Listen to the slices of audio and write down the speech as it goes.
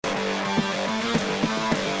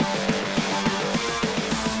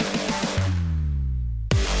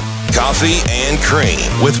Coffee and Cream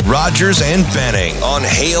with Rogers and Benning on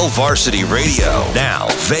Hail Varsity Radio. Now,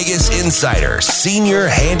 Vegas insider, senior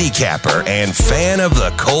handicapper, and fan of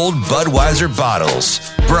the cold Budweiser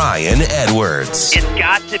bottles, Brian Edwards. It's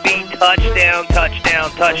got to be touchdown, touchdown,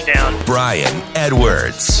 touchdown. Brian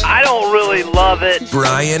Edwards. I don't really love it.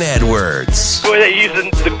 Brian Edwards. Were they using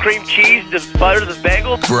the cream cheese to butter the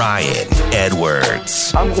bagel? Brian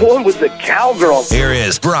Edwards. I'm going with the cowgirl. Here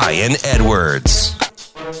is Brian Edwards.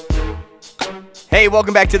 Hey,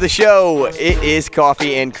 welcome back to the show. It is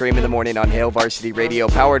Coffee and Cream in the Morning on Hail Varsity Radio,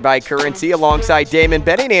 powered by Currency, alongside Damon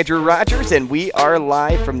Benning, Andrew Rogers, and we are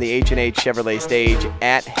live from the H&H Chevrolet stage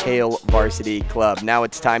at Hail Varsity Club. Now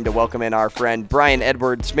it's time to welcome in our friend Brian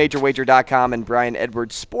Edwards, MajorWager.com and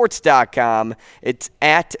BrianEdwardsSports.com. It's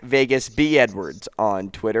at Vegas B. Edwards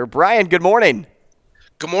on Twitter. Brian, good morning.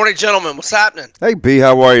 Good morning, gentlemen. What's happening? Hey, B,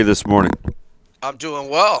 how are you this morning? I'm doing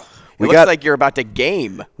well. It looks like you're about to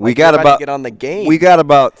game. We got about to get on the game. We got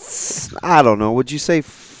about, I don't know, would you say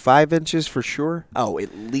 5 inches for sure? Oh,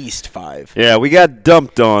 at least 5. Yeah, we got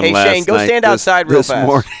dumped on last night. Hey, Shane, go stand outside real fast.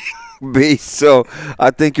 Morning, B, so I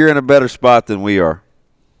think you're in a better spot than we are.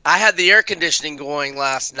 I had the air conditioning going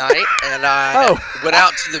last night, and I went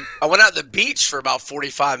out to the beach for about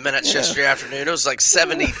 45 minutes yesterday afternoon. It was like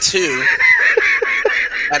 72.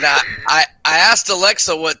 And I asked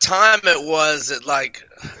Alexa what time it was at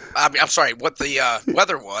what the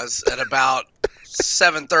weather was at about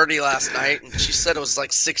 7:30 last night, and she said it was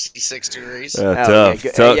like 66 degrees. Tough out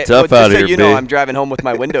so here, you know, I'm driving home with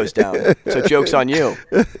my windows down, so joke's on you.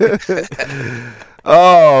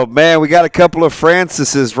 Oh, man, we got a couple of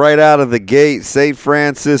Francises right out of the gate. St.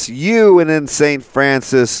 Francis, and then St.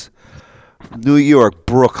 Francis, New York,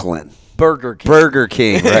 Brooklyn. Burger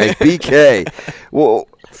King, right? BK. Well,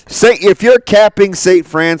 if you're capping St.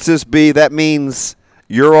 Francis, B, that means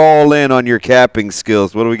you're all in on your capping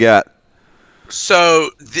skills. What do we got?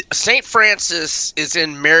 So St. Francis is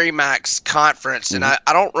in Merrimack's conference, and I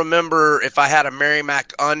don't remember if I had a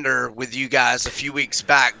Merrimack under with you guys a few weeks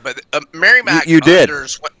back, but Merrimack you did.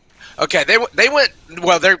 Unders okay, they went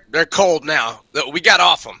well. They're cold now. We got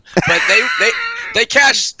off them, but they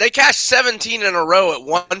cashed 17 in a row at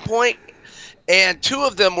one point, and 2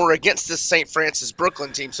 of them were against this St. Francis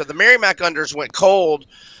Brooklyn team. So the Merrimack unders went cold.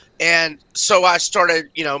 And so I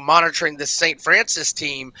started, monitoring this St. Francis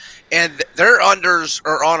team, and their unders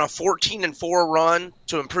are on a 14-4 run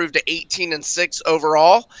to improve to 18-6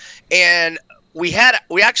 overall. And we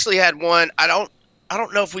actually had one. I don't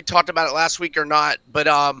know if we talked about it last week or not, but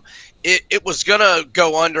it was gonna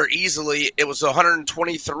go under easily. It was a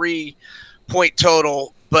 123 point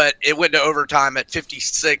total, but it went to overtime at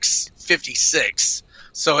 56-56.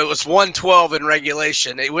 So it was 112 in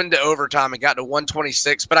regulation. It went into overtime and got to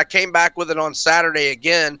 126. But I came back with it on Saturday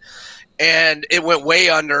again, and it went way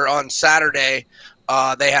under on Saturday.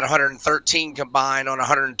 They had 113 combined on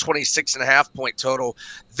 126.5 point total.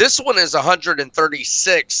 This one is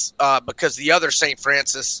 136 because the other St.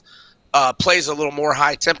 Francis plays a little more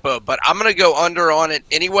high tempo. But I'm going to go under on it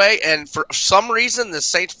anyway. And for some reason, the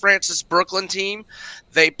St. Francis Brooklyn team,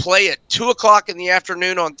 they play at 2 o'clock in the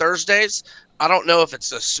afternoon on Thursdays. I don't know if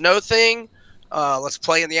it's a snow thing. Let's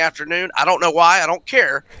play in the afternoon. I don't know why. I don't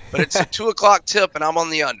care. But it's a 2 o'clock tip, and I'm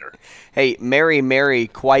on the under. Hey, Mary,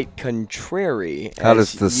 quite contrary. How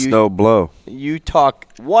does the snow blow? You talk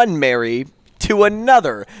one Mary to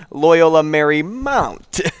another, Loyola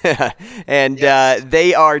Marymount. And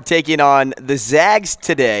they are taking on the Zags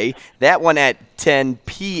today. That one at 10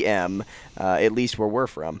 p.m., at least where we're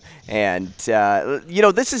from. And,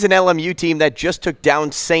 this is an LMU team that just took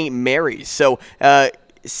down St. Mary's. So,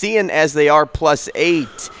 seeing as they are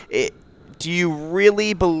 +8, do you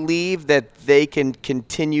really believe that they can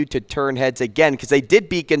continue to turn heads again? Because they did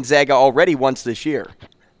beat Gonzaga already once this year.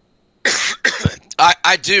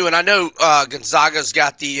 I do, and I know Gonzaga's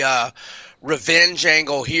got the revenge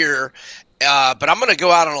angle here. But I'm going to go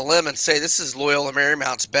out on a limb and say this is Loyola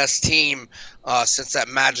Marymount's best team since that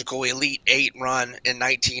magical Elite 8 run in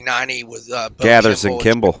 1990 with Gathers and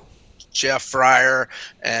Kimball, Jeff Fryer,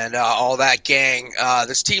 and all that gang.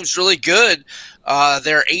 This team's really good.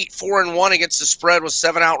 They're 8-4-1 against the spread with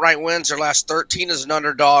 7 outright wins. Their last 13 as an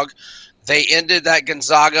underdog. They ended that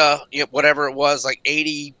Gonzaga, whatever it was, like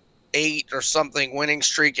 80 8 or something winning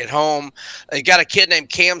streak at home. They got a kid named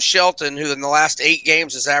Cam Shelton who in the last 8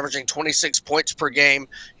 games is averaging 26 points per game.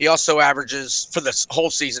 He also averages for this whole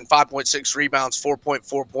season 5.6 rebounds,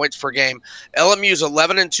 4.4 points per game. LMU's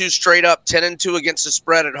 11-2 straight up, 10-2 against the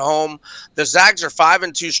spread at home. The Zags are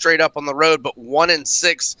 5-2 straight up on the road, but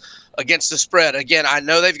 1-6 against the spread. Again, I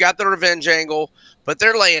know they've got the revenge angle, but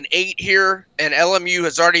they're laying 8 here, and LMU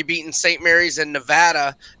has already beaten St. Mary's and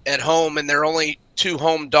Nevada at home, and they're only 2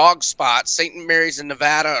 home dog spots. St. Mary's and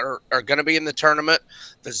Nevada are going to be in the tournament.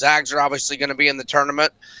 The Zags are obviously going to be in the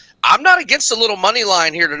tournament. I'm not against a little money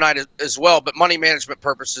line here tonight as well, but money management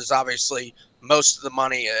purposes, obviously, most of the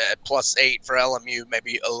money at +8 for LMU,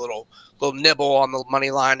 maybe a little nibble on the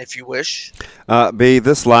money line if you wish. B,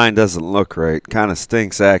 this line doesn't look right. Kind of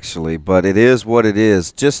stinks, actually, but it is what it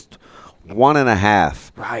is. Just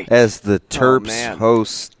 1.5 right. as the Terps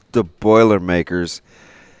host the Boilermakers.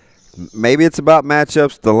 Maybe it's about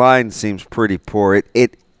matchups. The line seems pretty poor.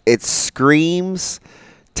 It screams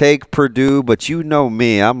take Purdue, but you know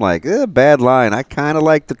me. I'm like, bad line. I kind of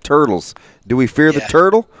like the Turtles. Do we fear the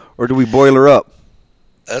Turtle or do we boiler up?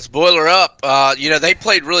 Let's boiler up. They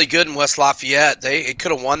played really good in West Lafayette. They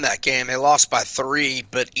could have won that game. They lost by 3,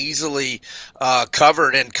 but easily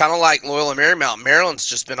covered. And kind of like Loyola Marymount, Maryland's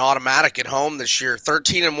just been automatic at home this year.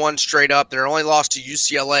 13-1 straight up. Their only loss to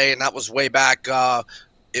UCLA, and that was way back.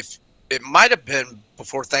 If it might have been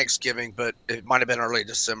before Thanksgiving, but it might have been early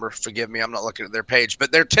December. Forgive me, I'm not looking at their page.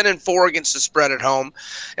 But they're 10-4 against the spread at home.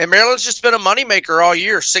 And Maryland's just been a moneymaker all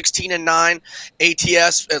year, 16-9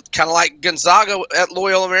 ATS, kind of like Gonzaga at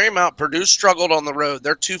Loyola Marymount. Purdue struggled on the road.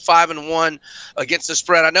 They're 2-5-1 against the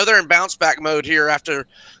spread. I know they're in bounce-back mode here after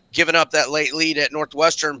giving up that late lead at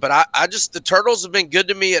Northwestern, but I just – the Turtles have been good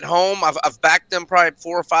to me at home. I've backed them probably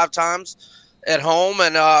 4 or 5 times at home,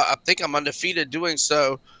 and I think I'm undefeated doing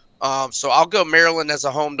so. So I'll go Maryland as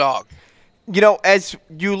a home dog. As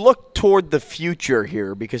you look toward the future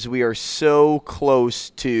here, because we are so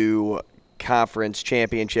close to conference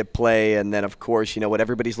championship play, and then, of course, what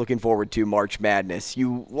everybody's looking forward to, March Madness,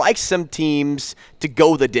 you like some teams to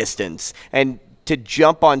go the distance and to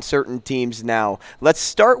jump on certain teams now. Let's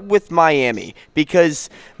start with Miami, because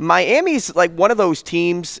Miami's like one of those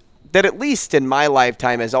teams that, at least in my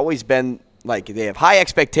lifetime, has always been like they have high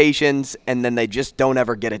expectations, and then they just don't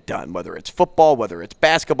ever get it done, whether it's football, whether it's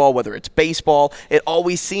basketball, whether it's baseball. It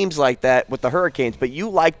always seems like that with the Hurricanes, but you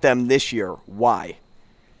like them this year. Why?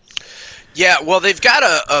 Yeah, well, they've got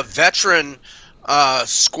a veteran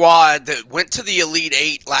squad that went to the Elite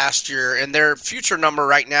 8 last year, and their future number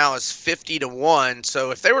right now is 50-1.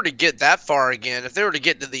 So if they were to get that far again, if they were to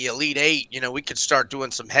get to the Elite 8, we could start doing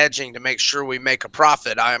some hedging to make sure we make a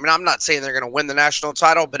profit. I mean, I'm not saying they're going to win the national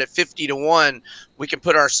title, but at 50-1, we can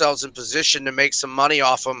put ourselves in position to make some money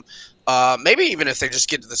off them. Maybe even if they just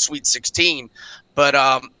get to the Sweet 16. But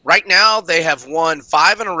right now they have won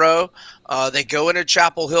 5 in a row. They go into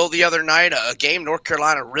Chapel Hill the other night, a game North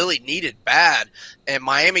Carolina really needed bad, and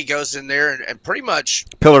Miami goes in there and pretty much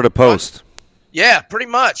pillar to post. Yeah, pretty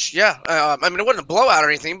much. Yeah, I mean it wasn't a blowout or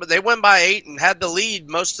anything, but they won by 8 and had the lead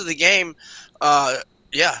most of the game.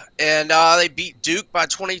 And they beat Duke by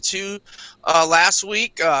 22 last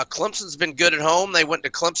week. Clemson's been good at home. They went to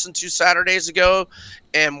Clemson 2 Saturdays ago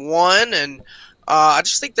and won, and I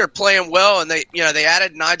just think they're playing well, and they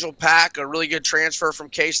added Nigel Pack, a really good transfer from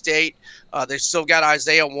K-State. They still got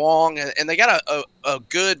Isaiah Wong, and they got a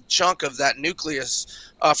good chunk of that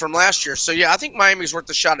nucleus from last year. So, yeah, I think Miami's worth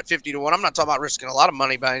the shot at 50-1. I'm not talking about risking a lot of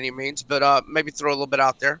money by any means, but maybe throw a little bit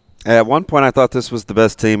out there. At one point, I thought this was the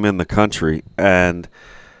best team in the country, and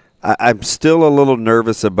I'm still a little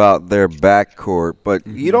nervous about their backcourt, but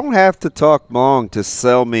you don't have to talk long to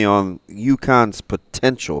sell me on UConn's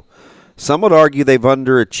potential. Some would argue they've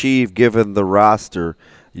underachieved given the roster.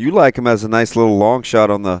 You like them as a nice little long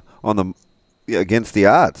shot on the against the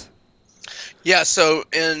odds. Yeah, so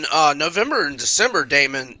in November and December,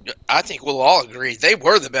 Damon, I think we'll all agree they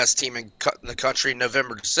were the best team in the country in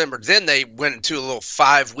November, December. Then they went into a little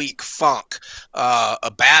 5-week funk,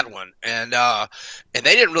 a bad one, and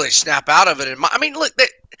they didn't really snap out of it. And I mean, look,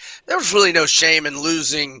 there was really no shame in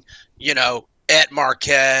losing, at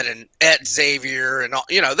Marquette and at Xavier, and all,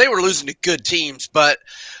 they were losing to good teams, but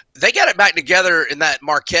they got it back together in that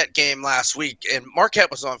Marquette game last week, and Marquette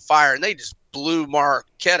was on fire, and they just blew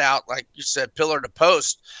Marquette out, like you said, pillar to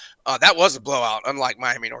post. That was a blowout, unlike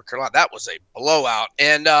Miami, North Carolina. That was a blowout,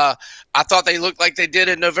 and I thought they looked like they did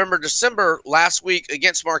in November, December last week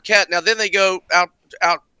against Marquette. Now then they go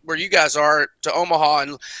out where you guys are to Omaha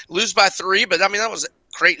and lose by 3. But, I mean, that was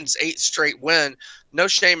Creighton's 8th straight win. No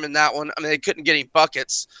shame in that one. I mean, they couldn't get any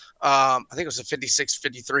buckets. I think it was a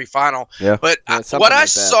 56-53 final. Yeah. But what I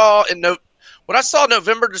saw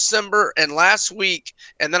November, December, and last week,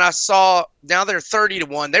 and then I saw now they're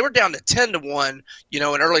 30-1. They were down to 10-1, in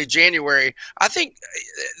early January. I think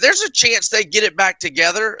there's a chance they get it back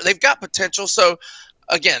together. They've got potential. So,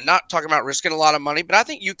 again, not talking about risking a lot of money, but I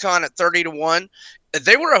think UConn at 30-1.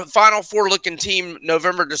 They were a Final Four looking team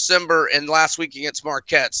November, December, and last week against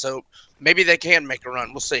Marquette. So maybe they can make a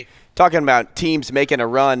run. We'll see. Talking about teams making a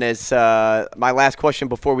run is my last question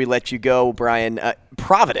before we let you go, Brian.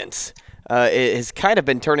 Providence has kind of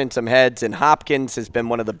been turning some heads, and Hopkins has been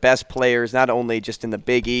one of the best players, not only just in the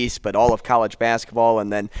Big East, but all of college basketball.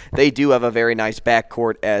 And then they do have a very nice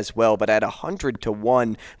backcourt as well. But at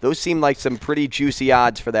 100-1, those seem like some pretty juicy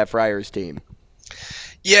odds for that Friars team.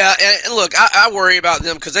 Yeah, and look, I worry about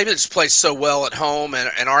them because they just play so well at home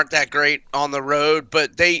and aren't that great on the road.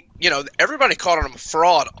 But they, everybody called them a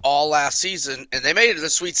fraud all last season, and they made it to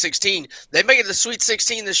the Sweet 16. They made it to the Sweet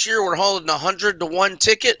 16 this year. We're holding a 100-1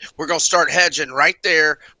 ticket. We're going to start hedging right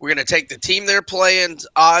there. We're going to take the team they're playing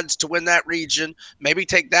odds to win that region, maybe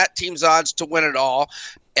take that team's odds to win it all.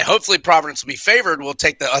 And hopefully Providence will be favored. We'll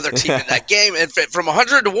take the other team in that game. And from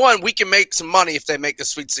 100-1, we can make some money if they make the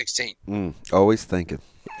Sweet 16. Always thinking.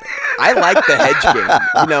 I like the hedge game.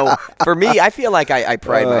 For me, I feel like I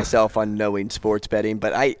pride myself on knowing sports betting,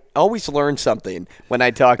 but I always learn something when I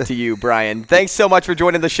talk to you, Brian. Thanks so much for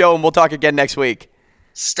joining the show, and we'll talk again next week.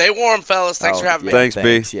 Stay warm, fellas. Thanks for having me. Thanks,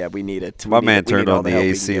 B. Yeah, we need it. My man turned on the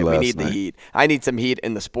AC last night. We need the heat. I need some heat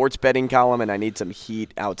in the sports betting column, and I need some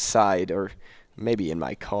heat outside or maybe in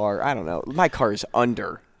my car. I don't know. My car is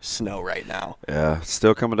under snow right now. Yeah,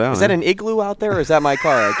 still coming down. Is that an igloo out there, or is that my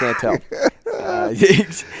car? I can't tell.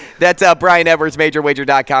 That's Brian Edwards,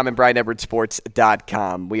 MajorWager.com and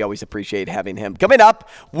BrianEdwardsSports.com. We always appreciate having him. Coming up,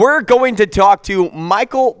 we're going to talk to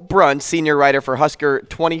Michael Brunt, senior writer for Husker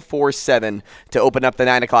 24/7, to open up the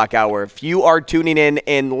 9 o'clock hour. If you are tuning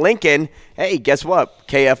in Lincoln, hey, guess what?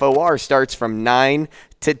 KFOR starts from 9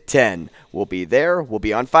 to 10. We'll be there. We'll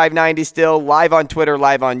be on 590 still, live on Twitter,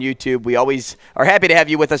 live on YouTube. We always are happy to have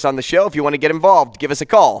you with us on the show. If you want to get involved, give us a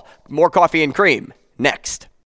call. More Coffee and Cream next.